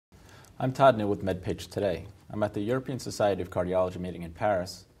I'm Todd New with MedPage Today. I'm at the European Society of Cardiology meeting in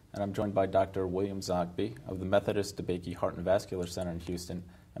Paris, and I'm joined by Dr. William Zogby of the Methodist DeBakey Heart and Vascular Center in Houston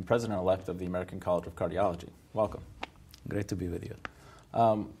and President-elect of the American College of Cardiology. Welcome. Great to be with you.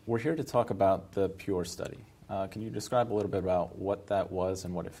 We're here to talk about the PURE study. Can you describe a little bit about what that was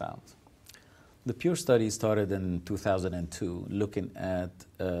and what it found? The PURE study started in 2002, looking at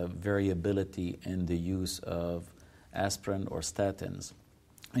variability in the use of aspirin or statins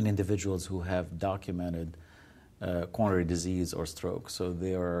in individuals who have documented coronary disease or stroke. So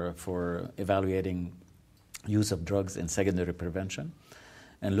they are for evaluating use of drugs in secondary prevention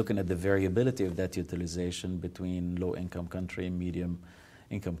and looking at the variability of that utilization between low-income country,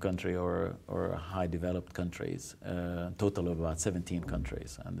 medium-income country, or high-developed countries, a total of about 17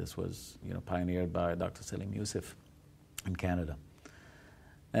 countries. And this was pioneered by Dr. Salim Youssef in Canada.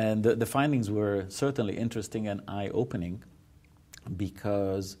 And the findings were certainly interesting and eye-opening,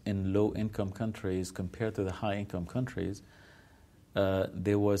 because in low-income countries compared to the high-income countries,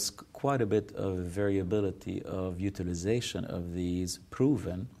 there was quite a bit of variability of utilization of these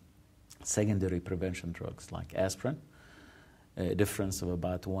proven secondary prevention drugs like aspirin, a difference of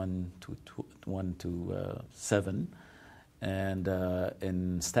about 1 to 7, and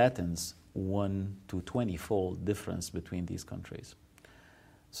in statins, 1 to 20-fold difference between these countries.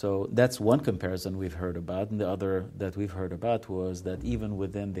 So that's one comparison we've heard about, and the other that we've heard about was that even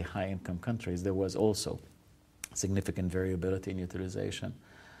within the high-income countries, there was also significant variability in utilization,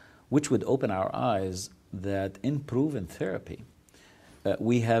 which would open our eyes that in proven therapy,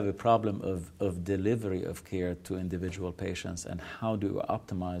 we have a problem of delivery of care to individual patients, and how do we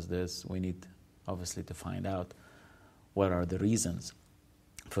optimize this? We need, obviously, to find out what are the reasons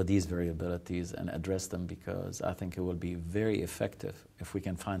for these variabilities and address them, because I think it will be very effective if we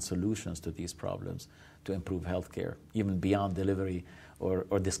can find solutions to these problems to improve healthcare, even beyond delivery or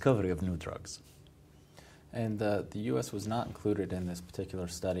discovery of new drugs. And the U.S. was not included in this particular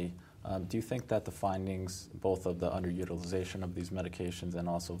study. Do you think that the findings, both of the underutilization of these medications and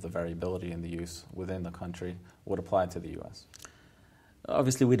also the variability in the use within the country, would apply to the U.S.?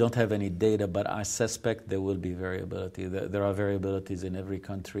 Obviously, we don't have any data, but I suspect there will be variability. There are variabilities in every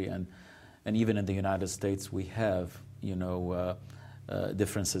country, and even in the United States, we have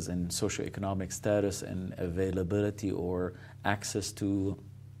differences in socioeconomic status and availability or access to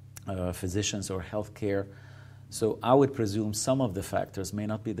physicians or health care. So I would presume some of the factors may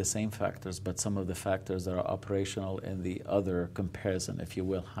not be the same factors, but some of the factors that are operational in the other comparison, if you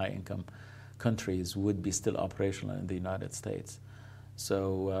will, high-income countries would be still operational in the United States.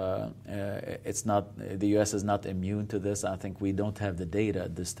 So it's not, the U.S. is not immune to this. I think we don't have the data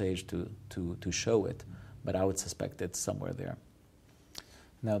at this stage to show it, but I would suspect it's somewhere there.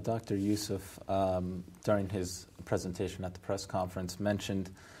 Now, Dr. Youssef, during his presentation at the press conference, mentioned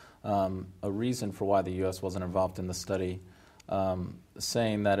a reason for why the U.S. wasn't involved in the study,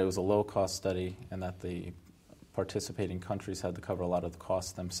 saying that it was a low-cost study and that the participating countries had to cover a lot of the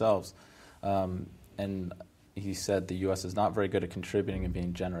costs themselves. And he said the U.S. is not very good at contributing and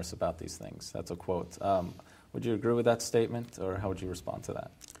being generous about these things. That's a quote. Would you agree with that statement, or how would you respond to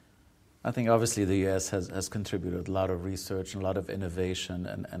that? I think obviously the U.S. has contributed a lot of research and a lot of innovation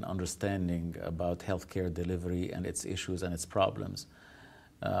and understanding about healthcare delivery and its issues and its problems.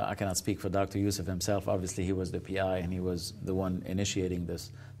 I cannot speak for Dr. Youssef himself. Obviously, he was the PI and he was the one initiating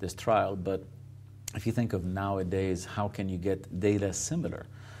this trial. But if you think of nowadays, how can you get data similar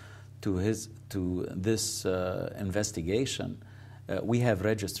to this investigation? We have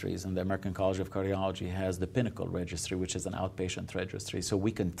registries, and the American College of Cardiology has the Pinnacle Registry, which is an outpatient registry. So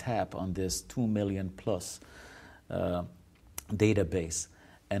we can tap on this 2 million plus database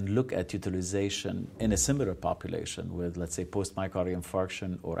and look at utilization in a similar population with, let's say, post-myocardial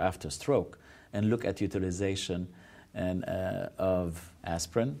infarction or after stroke, and look at utilization of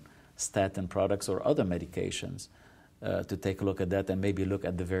aspirin, statin products, or other medications. To take a look at that and maybe look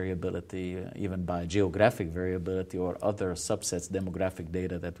at the variability, even by geographic variability or other subsets, demographic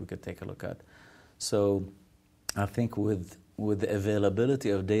data that we could take a look at. So I think with the availability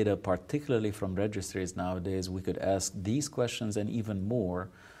of data, particularly from registries nowadays, we could ask these questions and even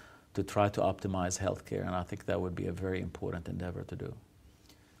more to try to optimize healthcare, and I think that would be a very important endeavor to do.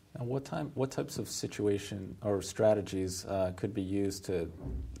 And what types of situation or strategies could be used to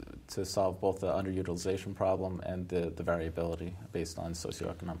solve both the underutilization problem and the variability based on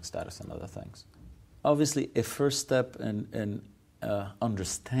socioeconomic status and other things? Obviously, a first step in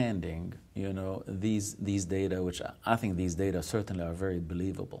understanding, these data, which I think these data certainly are very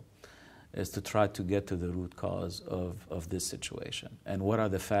believable, is to try to get to the root cause of this situation and what are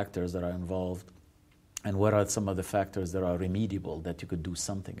the factors that are involved and what are some of the factors that are remediable that you could do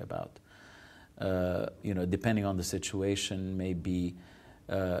something about. Depending on the situation, maybe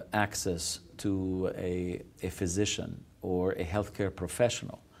access to a physician or a healthcare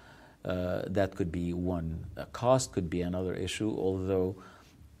professional. That could be one. Cost could be another issue, although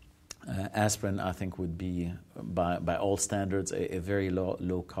aspirin, I think, would be, by all standards, a very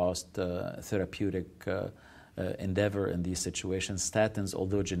low-cost therapeutic endeavor in these situations. Statins,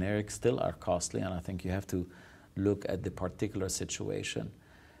 although generic, still are costly, and I think you have to look at the particular situation.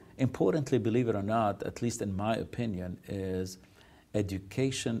 Importantly, believe it or not, at least in my opinion, is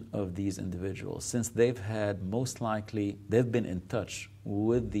education of these individuals. Since they've been in touch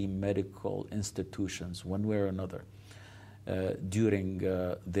with the medical institutions one way or another during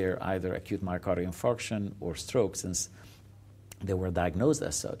their either acute myocardial infarction or stroke, since they were diagnosed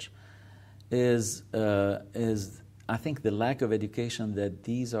as such, is I think the lack of education that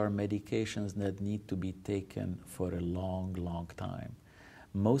these are medications that need to be taken for a long, long time.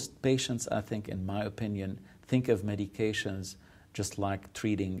 Most patients, I think, in my opinion, think of medications just like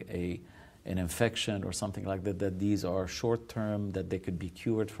treating an infection or something like that, that these are short-term, that they could be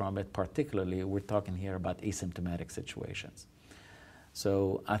cured from it. Particularly, we're talking here about asymptomatic situations.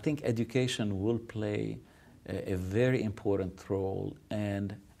 So I think education will play a very important role,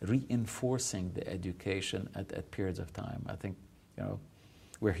 and reinforcing the education at periods of time. I think,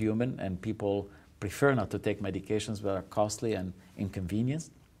 we're human, and people prefer not to take medications that are costly and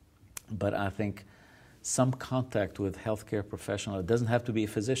inconvenienced. But I think some contact with healthcare professional, it doesn't have to be a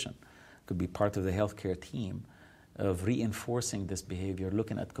physician, it could be part of the healthcare team, of reinforcing this behavior,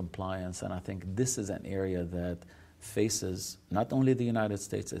 looking at compliance. And I think this is an area that faces not only the United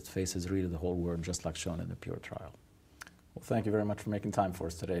States, it faces really the whole world, just like shown in the PURE trial. Well, thank you very much for making time for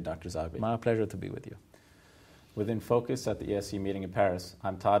us today, Dr. Zaghbi. My pleasure to be with you. With InFocus at the ESC meeting in Paris,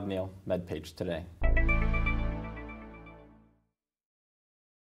 I'm Todd Neal, MedPage Today.